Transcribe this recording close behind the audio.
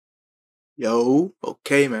Yo,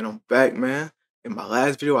 okay, man, I'm back, man. In my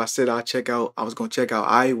last video, I said I was gonna check out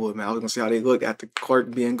Iowa, man. I was gonna see how they looked after Clark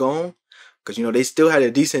being gone, cause they still had a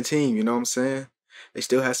decent team. You know what I'm saying? They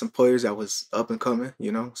still had some players that was up and coming.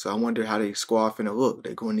 So I wonder how they squad finna look.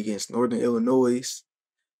 They're going against Northern Illinois.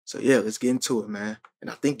 So yeah, let's get into it, man. And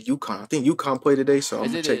I think UConn played today, so I'm As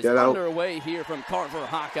gonna it check is that out. underway here from Carver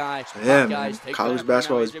Hawkeye. So yeah, Hawkeyes man, take college that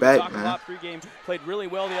basketball now. is We back, talked man. about pregame, played really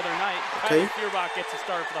well the other night. Okay. Feuerbach gets a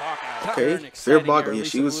start for the Hawkeyes. Okay, An exciting Feuerbach, year. yeah, Lisa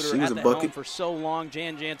she was Luter at a the bucket. helm for so long.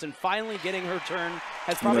 Jan Jansen finally getting her turn.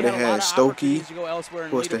 Has You know, probably they had a lot had of Stokey. opportunities to go elsewhere in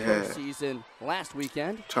Who else later they had? Season last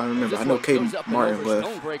weekend. Trying to remember. This I know one Kate goes up and Martin over left.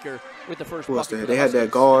 Stonebreaker with the first Who else they bucket had? for the They had that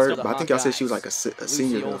Huskies. guard, Still but I think y'all said she was like a Hawkeyes.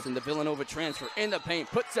 senior Lucy though. Olsen, the Villanova transfer, in the paint,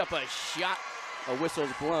 puts up a shot. A whistle's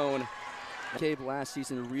blown. Cave last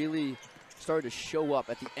season really started to show up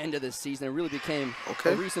at the end of this season. It really became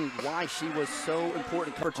a reason why she was so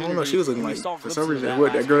important. I don't know. She was looking like, for some reason,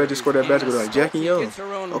 that girl that just scored that Hannah basketball, like Jackie Young.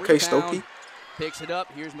 Okay, Stokey. Picks it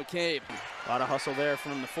up. Here's McCabe. A lot of hustle there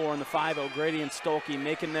from the 4 and the 5. O'Grady and Stolke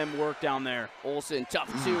making them work down there. Olsen, tough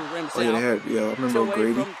two, rims Oh yeah, they had. Yeah, I remember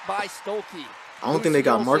O'Grady. By Stolke. I don't think they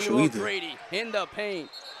got Lucy Marshall Olsen either. to O'Grady in the paint.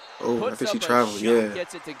 Oh, I Puts think she up a traveled. shot, Yeah,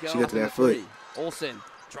 gets it to go she got to from that the foot. three. Olsen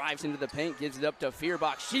drives into the paint, gives it up to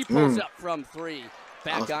Feuerbach. She pulls up from three.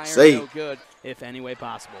 Back iron, no good. If any way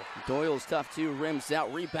possible. Doyle's tough too, rims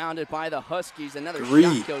out, rebounded by the Huskies. Another Three.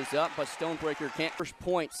 shot goes up, but Stonebreaker can't. First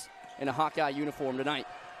points in a Hawkeye uniform tonight.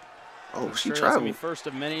 Oh, I'm she sure that's gonna be traveled. first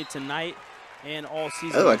of many tonight and all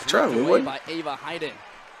season. That like travel, Away wasn't by Ava Hayden.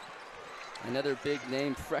 Another big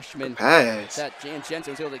name freshman pass. that Jan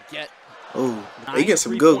Jensen was able to get. Oh, they 9 get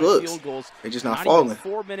some good three-point looks. field goals, They just not even falling.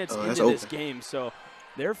 4 minutes Oh, that's into this open. game, so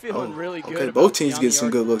they're feeling really good. Okay, about both teams beyond get the some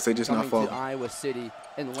arc. good looks. They just not Coming falling. to Iowa City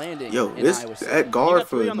and landing Yo, in this Iowa City. that He guard got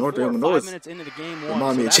for 3 on the Northern floor, Illinois 5 minutes into the game.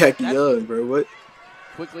 remind me of so Jackie that's Young, bro. What?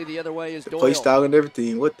 Quickly the other way is The Doyle. play style and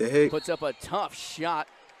everything. What the heck? Puts up a tough shot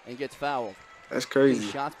and gets fouled. That's Big crazy.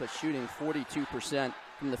 shots, but shooting 42%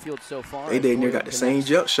 from the field so far. They as damn near Doyle got the same connects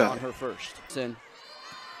jump on shot. her first.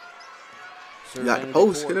 You got the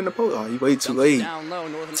post, hitting the post. Oh, you way too late. Down low,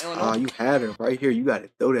 Northern Illinois. Oh, you had her right here. You got to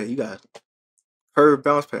throw that. You got her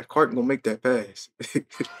bounce pass. Carton gonna make that pass.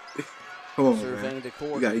 Come on, Surveying man. the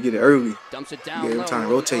court. You got to get it early. Dumps it down Get every low. time to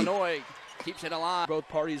Northern rotate. Illinois keeps it alive. both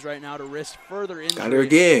parties right now to risk further injury. Got her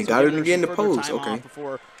again. So Got her giving again. some The further post. time Okay. off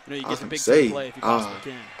before you I get was the gonna big say, play if you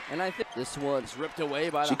possibly can. And I think this one's ripped away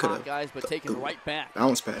by She the coulda Hawkeyes, but taken right back.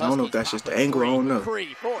 Bounce pass. I don't know if that's just the angle. I don't know.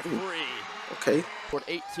 Okay. Scored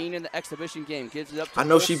 18 in the exhibition game. Gives it up to I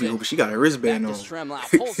know she be Olsen. hooping. She got her Back wristband to on.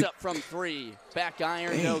 Stremlau. Pulls up from three. Back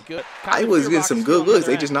iron, Dang. no good. I was getting some good looks.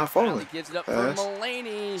 They just not Finally falling. gives it up for Pass.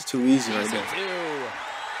 Mulaney. It's too easy right Easy there.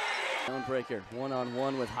 two. Stonebreaker,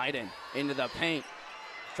 one-on-one with Hayden. Into the paint.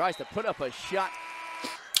 Tries to put up a shot.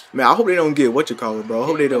 Man, I hope they don't get what you call it, bro. I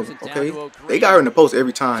hope they don't. Okay. They got her in the post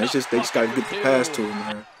every time. It's just they just gotta get the pass to her,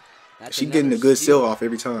 man. That's She getting a another good steal. seal off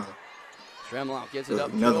every time. Stremlau gives it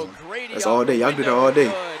up Another to one. O'Grady. That's all day. Y'all do that all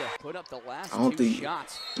day. Put up the last I don't two think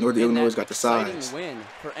shots. Northern in that Illinois got the exciting size. win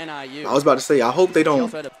for NIU. I was about to say, I hope they She don't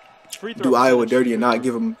also had a Free throw do Iowa percentage. dirty and not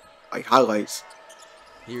give them like highlights.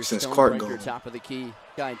 Here's Since Clark Stonebreaker, gone. top of the key.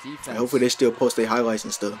 Guy defense. And hopefully they still post their highlights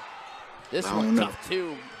and stuff. This I don't one know. tough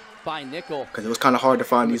too by Nickel. Because it was kind of hard to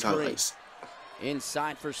find these Number three. highlights.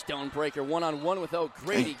 Inside for Stonebreaker. One-on-one with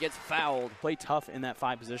O'Grady. Dang. Gets fouled. Play tough in that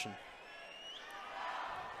 5 position.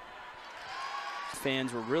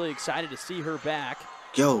 Fans were really excited to see her back.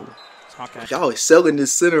 Yo, Hawkeye y'all is selling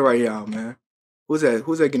this center right now, man. Who's that?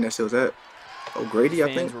 Who's that getting that sale? Is that O'Grady, I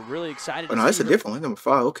fans think? were really excited Oh, to no, see that's a her different one. Number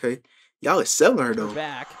 5. Okay. Y'all is selling her, though.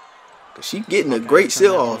 back. Cause she getting a Okay, great turn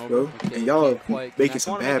seal that one off, over. bro. Okay, And y'all can't quite making You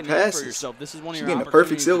some wanna make bad a name for passes. yourself. This is one of She your getting a perfect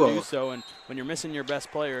opportunities seal to do off. so, and when you're missing your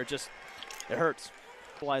best player, it hurts.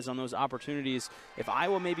 Capitalize on those opportunities. If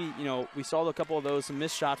Iowa maybe, we saw a couple of those, some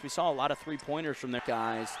missed shots. We saw a lot of three-pointers from there.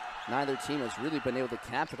 Guys, neither team has really been able to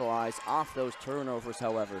capitalize off those turnovers,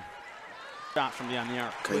 however. Shot from beyond the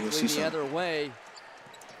arc. Okay, let's see Quickly the some. other way.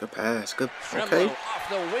 Good pass. Good. Stremlau Okay. off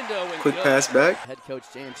the window and Quick good. pass back. Head coach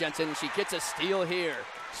Jan Jensen, she gets a steal here.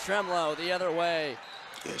 Stremlau the other way.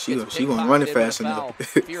 Yeah, she Gets going running pickpocketed fast with a enough.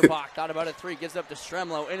 foul. Feuerbach thought about a three, gives up to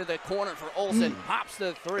Stremlau into the corner for Olsen. Pops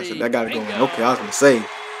the three. That got to go in. Bingo. Okay, I was gonna say,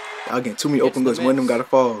 y'all getting too many Gets open the looks. One of them miss. got to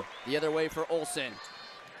fall. The other way for Olsen.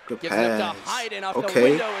 Good Gives it up pass. to Hayden off the Okay.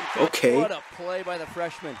 window and good. Okay. What a play by the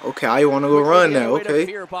freshman. Okay, I want to go Quickly run the other now. way to Okay.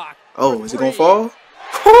 Feuerbach Oh, for is it gonna three. fall?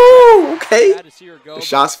 Woo! Okay. Glad to see her go. The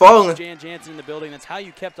shot's falling. Jan Jansen in the building. That's how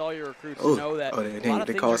you kept all your recruits Oh. to know that Oh, a they lot of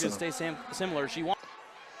things are call going to some. stay similar. She wants.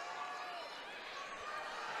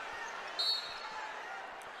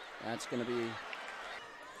 That's going to be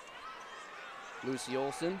Lucy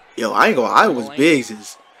Olsen. Yo, I ain't gonna. Iowa's bigs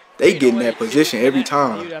is they get in that position every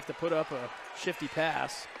time. You'd have to put up a shifty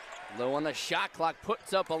pass. Low on the shot clock,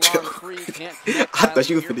 puts up a long three. Can't connect. I thought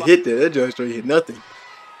she was finna hit that. That just straight hit nothing.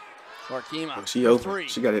 Markima. Oh, she open.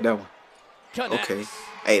 She got it that one. Connects. Okay.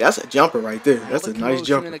 Hey, that's a jumper right there. That's a nice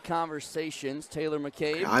jumper. In the conversations, Taylor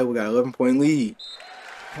McCabe. Iowa got an 11-point lead.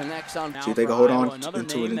 Connects on. See if they can hold on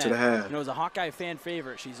into the half. You know, as a Hawkeye fan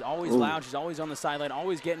favorite, she's always loud. She's always on the sideline,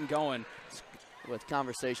 always getting going. With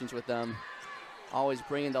conversations with them, always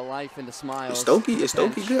bringing the life and the smiles. Is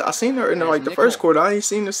Stokey good? I seen her in the first quarter. I ain't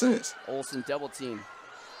seen her since. Olsen double team.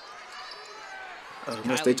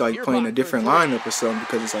 Unless they like playing a different lineup or something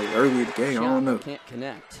because it's like early in the game. I don't know. Can't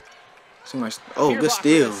connect. Seems like good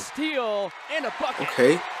steal. Steal and a bucket.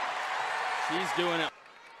 Okay. She's doing it.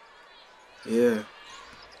 Yeah.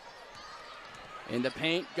 In the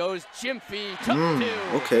paint goes Jimphy. Tough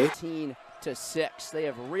two. Okay. 15-6. They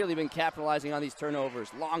have really been capitalizing on these turnovers.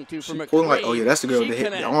 Long two for McCabe. Pulling like, oh yeah, that's the girl that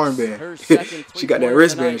hit the armband. She got that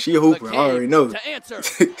wristband. She a hooper. I already know. To answer.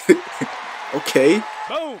 Okay.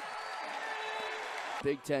 Boom.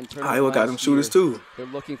 Big Ten tournament. Iowa got them shooters too. They're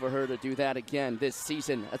looking for her to do that again this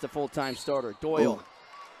season as a full-time starter. Doyle.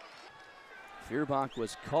 Feuerbach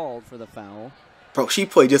was called for the foul. Bro, she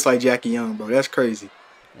played just like Jackie Young, bro. That's crazy.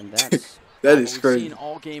 And that's that is crazy. We've seen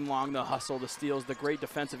all game long the hustle, the steals, the great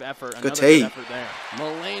defensive effort. Good take. Effort there.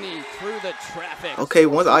 Mullaney through the traffic. Okay,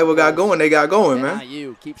 once Iowa got going, they got going, man.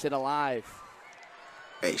 NIU keeps it alive.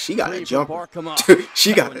 Hey, she got a jumper.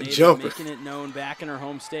 She got a jumper. Making it known back in her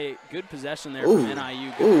home state. Good possession there from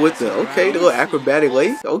NIU. Ooh, with the the little acrobatic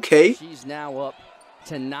lay. Okay. She's now up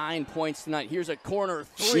to 9 points tonight. Here's a corner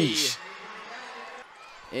three. Sheesh.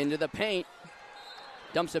 Into the paint.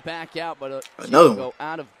 Dumps it back out, but another one go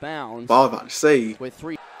out of bounds. Ball about to say. With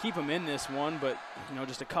three. Keep them in this one, but you know,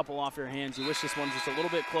 just a couple off your hands. You wish this one's just a little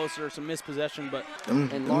bit closer, some missed possession, but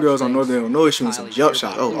them girls on Northern Illinois shooting some jump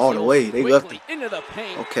shot. Oh, all the way. They left it. Into the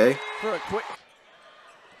paint. Okay. For a quick.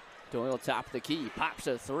 Doyle top of the key, pops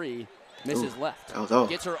a three, misses left. That was off.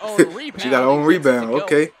 Gets her own rebound. She got her own rebound.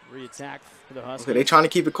 Okay. Re-attack for the Huskies. Okay, they trying to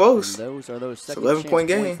keep it close. And those are those second 11-point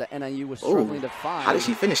game. That NIU was struggling to find. How did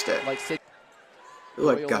she finish that? Like six.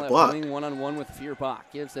 Like got blocked. One-on-one with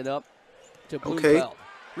Feuerbach. Gives it up to Bloomfeld. Okay.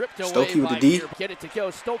 Ripped away Stokey with by the D. Get it to go.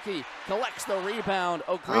 Stokey collects the rebound.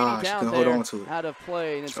 O'Grady down there. Hold on to it. Out of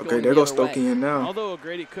play. And it's okay, there goes Stokey in now. Although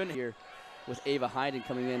O'Grady couldn't here with Ava Hayden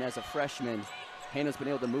coming in as a freshman. Hannah's been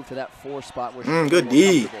able to move to that 4 spot where she's good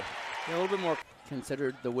D. Yeah, a little bit more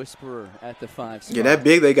considered the whisperer at the 5 spot. Yeah, that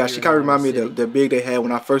big they got. She kind of remind me of the big they had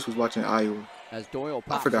when I first was watching Iowa. As Doyle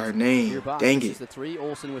I forgot her name. Dang it. The 3.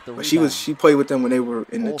 Olsen with the but she played with them when they were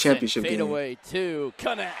in the championship game. Fadeaway 2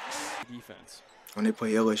 connects. Defense. When they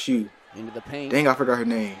play LSU. Into the paint. Dang, I forgot her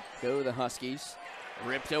name. Go the Huskies.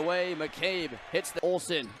 Ripped away. McCabe hits the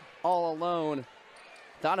Olsen all alone.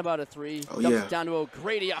 Thought about a 3. Oh, yeah. Down to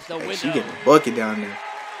O'Grady off the window. She getting a bucket down there.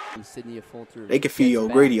 Sydney Fulter. They can feed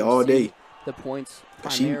O'Grady all day. The points.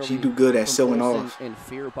 But she do good at selling off and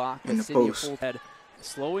Feuerbach in the post.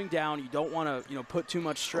 Slowing down, you don't want to put too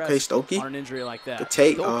much stress on an injury like that. The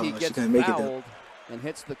take, Stokey she's gonna make it though. And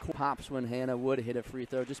hits the pops when Hannah would hit a free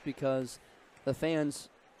throw, just because the fans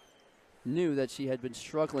knew that she had been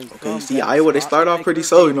struggling. Okay, see Iowa, they start off pretty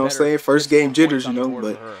slow, you know what I'm saying? First game jitters, you know,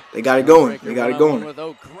 but they got it going. They got it going.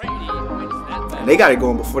 And they got it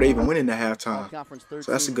going before they even went into halftime.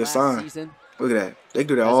 So that's a good sign. Look at that. They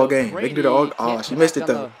do that all game. They can do that all. Oh, she missed it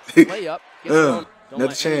though.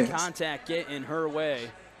 Another chance. Contact get in her way,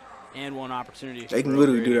 and one opportunity. They can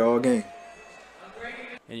literally do that all game.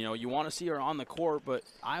 And you know you want to see her on the court, but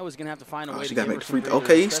Iowa's gonna have to find a way to got give her some freedom.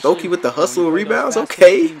 Okay, Stokey with the hustle rebounds.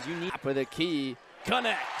 Okay. For the key,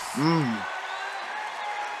 connects.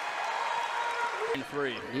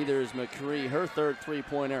 Neither is McCree. Her third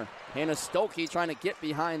 3-pointer. Hannah Stokey trying to get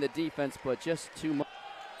behind the defense, but just too much.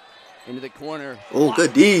 Into the corner. Oh,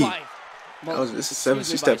 good D. This is 7.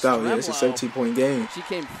 She stepped out. Yeah, it's a 17-point game. She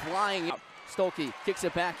came flying out. Stokey kicks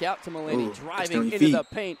it back out to Mullaney, driving into the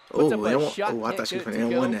paint. Puts up a shot. I thought she was going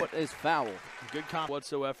to win that. But is fouled. Good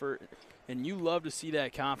whatsoever. And you love to see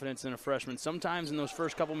that confidence in a freshman. Sometimes in those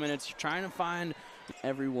first couple minutes, you're trying to find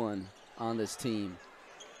everyone on this team.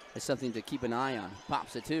 It's something to keep an eye on.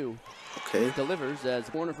 Pops it too. Okay. Delivers as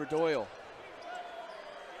corner for Doyle.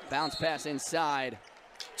 Bounce pass inside.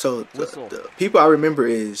 So the people I remember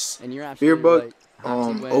is Feuerbach,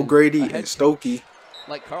 O'Grady, and Stokey.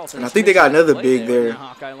 Like Carlson, and I think they got another big there. The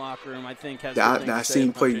Hawkeye locker room, I think, has that I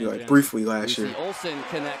seen play like briefly last year. Olsen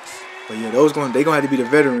connects. But yeah, they gonna have to be the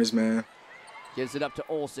veterans, man. Gives it up to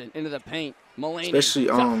Olsen into the paint. Mullaney, especially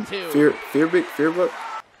Feuerbach.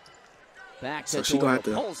 Back So to she gonna have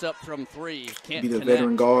Doyle. to Pulls up from three. Can't be the connect.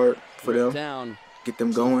 veteran guard for them. Down. Get them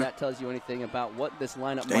See if going. that tells you anything about what this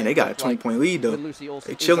lineup Dang, might they got a look 20-point lead though. when Lucy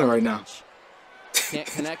Olson They chilling is on right the now. bench. Can't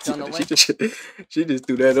connect on the she, lane. she just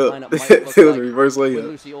threw that This up. lineup might It look was like a reverse when layup.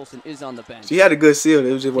 Lucy Olson is on the bench. She had a good seal.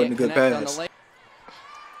 It just wasn't a Can't good connect on the pass. lane.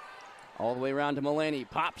 All the way around to Mulaney.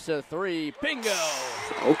 Pops a three. Bingo.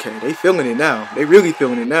 Okay, they feeling it now. They really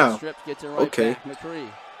feeling it now. Strip gets it right Okay. back. McCree.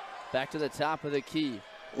 Back to the top of the key.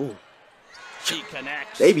 Ooh. She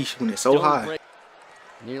connects. They be shooting it so high. Stonebreaker.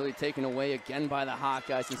 Nearly taken away again by the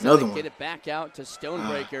Hawkeyes. Instead Another they one. get it back out to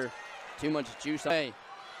Stonebreaker. Too much juice. Hey,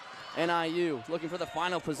 NIU looking for the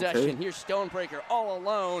final possession. Okay. Here's Stonebreaker all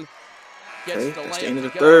alone. Gets Okay, the that's the layup end of to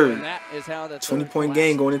the go, third. and that is how the 20-point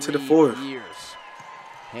game going into the 3 fourth. years.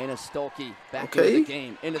 Hannah Stolke back Okay. into the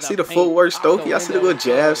game. Into I see the paint, footwork, off the Stokey. I see the window, little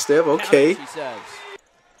jab go. step. Count, Okay. she says.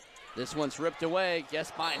 This one's ripped away.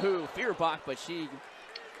 Guess by who? Feuerbach, but she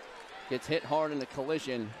gets hit hard in the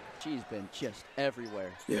collision. She's been just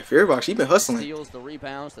everywhere. Yeah, Feuerbach, she been hustling. Steals the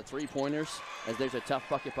rebounds, the three-pointers, as there's a tough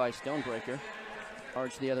bucket by Stonebreaker.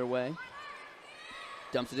 Arch the other way.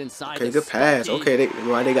 Dumps it inside. Okay, to good pass. Stuckey. Okay,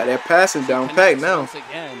 they got that passing down pat Connects now. once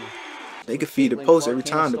again. They can feed the Caitlin post Clark, every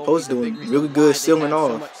Hannah time. The Stolke's post a big doing reason really why good they sealing had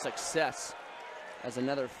so off. much success. As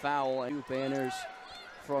another foul and 2 banners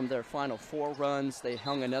from their final 4 runs. They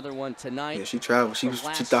hung another one tonight. Yeah, she traveled. She From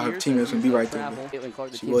last thought her year, teammates would be right there. travel. Caitlin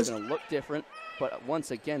Clark, the She team's wasn't. going to look different, but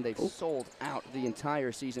once again, they've sold out the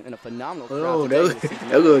entire season in a phenomenal crowd. Oh, today that this season.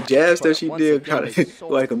 little jab step But she once did, again, kind they of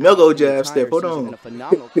sold like a out Melo the jab entire step. Hold season in on. a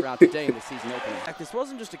phenomenal crowd today in the season opener. In fact, this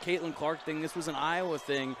wasn't just a Caitlin Clark thing. This was an Iowa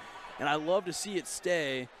thing, and I love to see it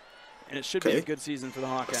stay. And it should be a good season for the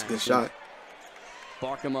Hawkeyes. That's a good shot.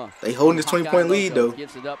 Barkema. They holding this 20-point lead though.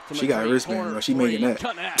 Gives it up to She got a McCree. wristband, Corner though. She making that.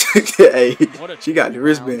 Connect. Hey, What a she got the rebound.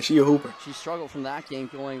 wristband. She a hooper. She struggled from that game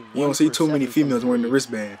going. You don't see too many females wearing the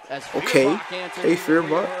wristband. Okay. Hey,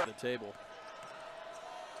 Feuerbach. The table.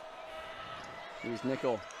 Here's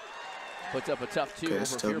Nickel. Puts up a tough 2 Okay,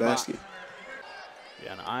 that's a over tough Feuerbach. basket.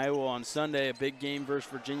 Yeah, and Iowa on Sunday, a big game versus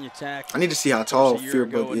Virginia Tech. I need to see how Of tall course, a year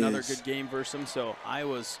ago, Feuerbach another is. good game versus them. So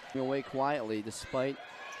Iowa's Away quietly despite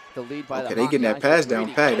the lead by Okay, the they getting that Hawkeyes. pass down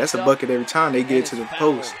Brady pat. That's a goes up bucket every time they get and to the is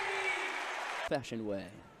post. fouled. Fashion way.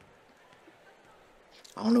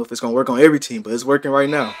 I don't know if it's gonna work on every team, but it's working right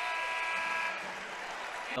now.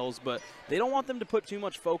 but they don't want them to put too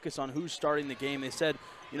much focus on who's starting the game. They said,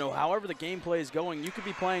 you know, however the gameplay is going, you could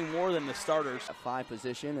be playing more than the starters. At 5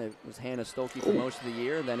 position, it was Hannah Stolke for most of the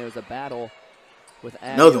year. Then it was a battle with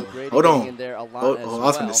Another one. O'Grady Hold getting on. in there a lot Oh, as I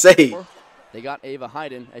was gonna well. say. They got Ava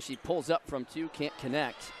Hayden as she pulls up from 2, can't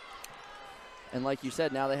connect. And like you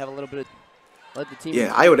said, now they have a little bit of led the team.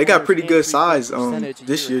 Yeah, Iowa, they got pretty good size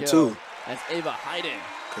this year too. That's Ava Hayden.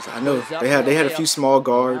 Cause I know they had a few small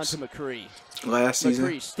guards Down to McCree. last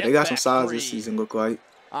season. step They got some back size three. this season. Look like.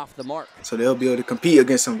 Off the mark. So they'll be able to compete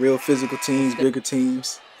against some real physical teams, bigger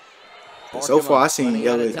teams. But so far, I seen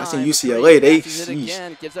UCLA. They,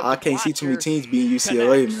 sheesh, I can't see too many teams beating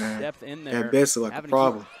UCLA, man. Depth in there. At best, like a Having to keep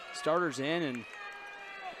problem. Starters in,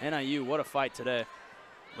 and NIU, what a fight today.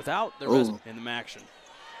 Without the Oh. in the action.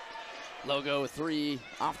 Logo 3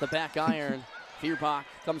 off the back iron. Feuerbach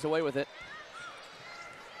comes away with it.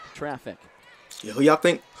 Traffic. Yeah, who y'all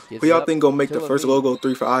think? Gets Who y'all up think gonna make to the first Levine. logo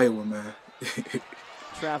 3 for Iowa, man?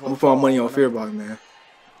 Travel I'm gonna put my money on ball. Feuerbach, man.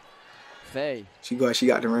 Faye She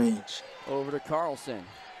got the range. over to Carlson.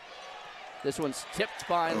 This one's tipped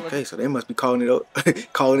by Okay, so they must be calling it up,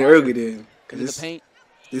 calling it early then. Cause into the paint.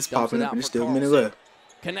 this Dumps popping it up out and there's for still a minute Carlson. left.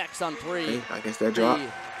 Connects on 3. Okay, I guess that drop.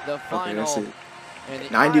 The Okay, final. that's it. And the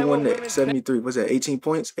 91 Iowa to women's 73. What's that? 18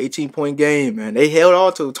 points? 18-point game, man. They held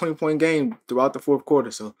on to a 20-point game throughout the fourth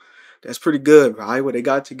quarter, so that's pretty good. Bro. Iowa, they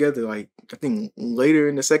got it together. Like I think later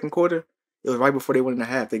in the second quarter, it was right before they went in the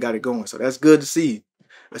half. They got it going, so that's good to see.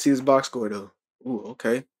 Let's see this box score though. Ooh,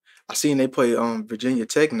 okay. I seen they play Virginia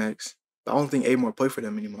Tech next. But I don't think Amore play for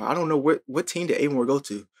them anymore. I don't know what team did Amore go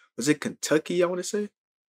to. Was it Kentucky? I want to say.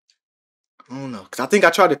 I don't know, cause I think I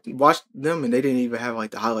tried to watch them and they didn't even have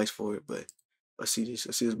like the highlights for it. But let's see this.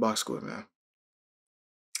 Let's see this box score, man.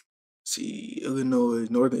 Let's see Illinois,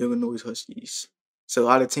 Northern Illinois Huskies. So a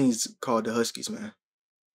lot of teams called the Huskies, man.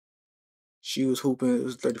 She was hooping. It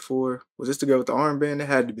was 34. Was this the girl with the armband? That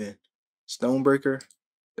had to been Stonebreaker.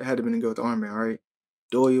 That had to been the girl with the armband, right?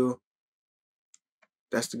 Doyle.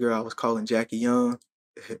 That's the girl I was calling Jackie Young.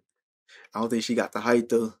 I don't think she got the height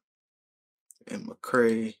though. And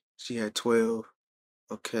McCray, she had 12.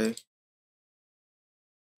 Okay.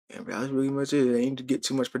 And that was really much it. They aimed to get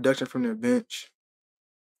too much production from their bench.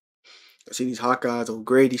 I see these Hawkeyes.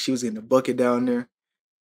 O'Grady, she was getting the bucket down there.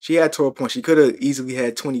 She had 12 points. She could have easily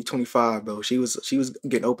had 20, 25 though. She was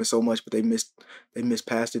getting open so much, but they missed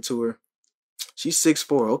passed it to her. She's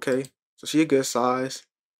 6'4", okay. So she a good size.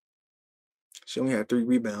 She only had 3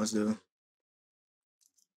 rebounds though.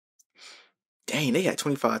 Dang, they had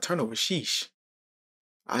 25 turnovers. Sheesh.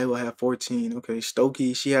 Iowa had 14. Okay,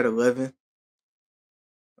 Stokey, she had 11.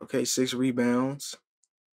 Okay, 6 rebounds.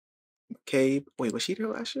 McCabe, wait, was she there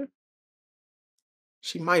last year?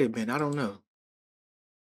 She might have been. I don't know.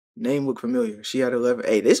 Name looked familiar. She had 11.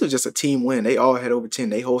 Hey, this was just a team win. They all had over 10.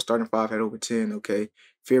 They whole starting 5 had over 10. Okay.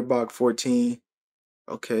 Feuerbach, 14.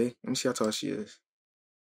 Okay. Let me see how tall she is.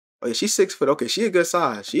 Oh, yeah, she's 6 foot. Okay, she a good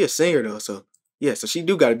size. She a senior, though. So, yeah, so she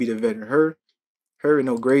do got to be the veteran. Her and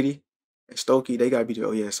O'Grady and Stokey, they got to be the,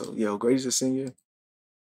 oh, yeah. So, yeah, O'Grady's a senior.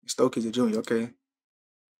 Stokey's a junior. Okay.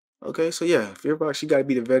 Okay, so, yeah, Feuerbach, she got to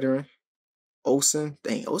be the veteran. Olsen.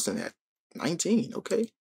 Dang, Olsen at 19.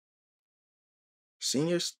 Okay.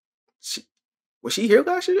 Seniors. Was she here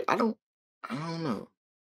last year? I don't know.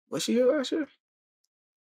 Was she here last year?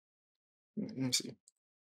 Let me see.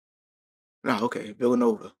 No, okay,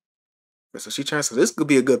 Villanova. So she transferred. This could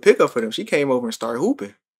be a good pickup for them. She came over and started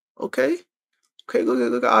hooping. Okay. Okay,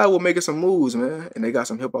 look at Iowa making some moves, man. And they got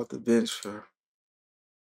some help off the bench for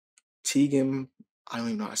Tegan. I don't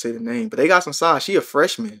even know how to say the name, but they got some size. She a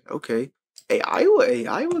freshman. Okay. Hey,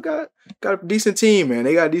 Iowa got a decent team, man.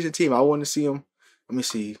 They got a decent team. I want to see them. Let me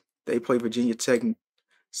see. They play Virginia Tech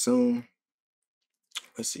soon.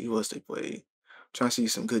 Let's see who else they play. I'm trying to see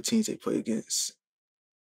some good teams they play against.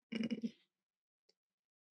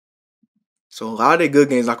 So a lot of their good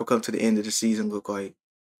games not gonna come to the end of the season. Look like,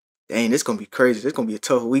 dang, this gonna be crazy. This gonna be a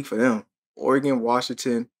tough week for them. Oregon,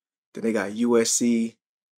 Washington, then they got USC,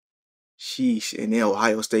 sheesh, and then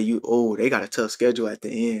Ohio State. They got a tough schedule at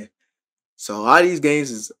the end. So a lot of these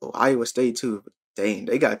games is Iowa State too. But dang,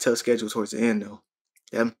 they got a tough schedule towards the end though.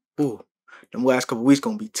 Them last couple weeks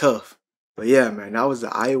gonna be tough. But yeah, man, that was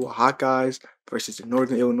the Iowa Hawkeyes versus the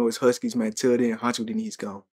Northern Illinois Huskies, man. Till then, Hunter Denise gone.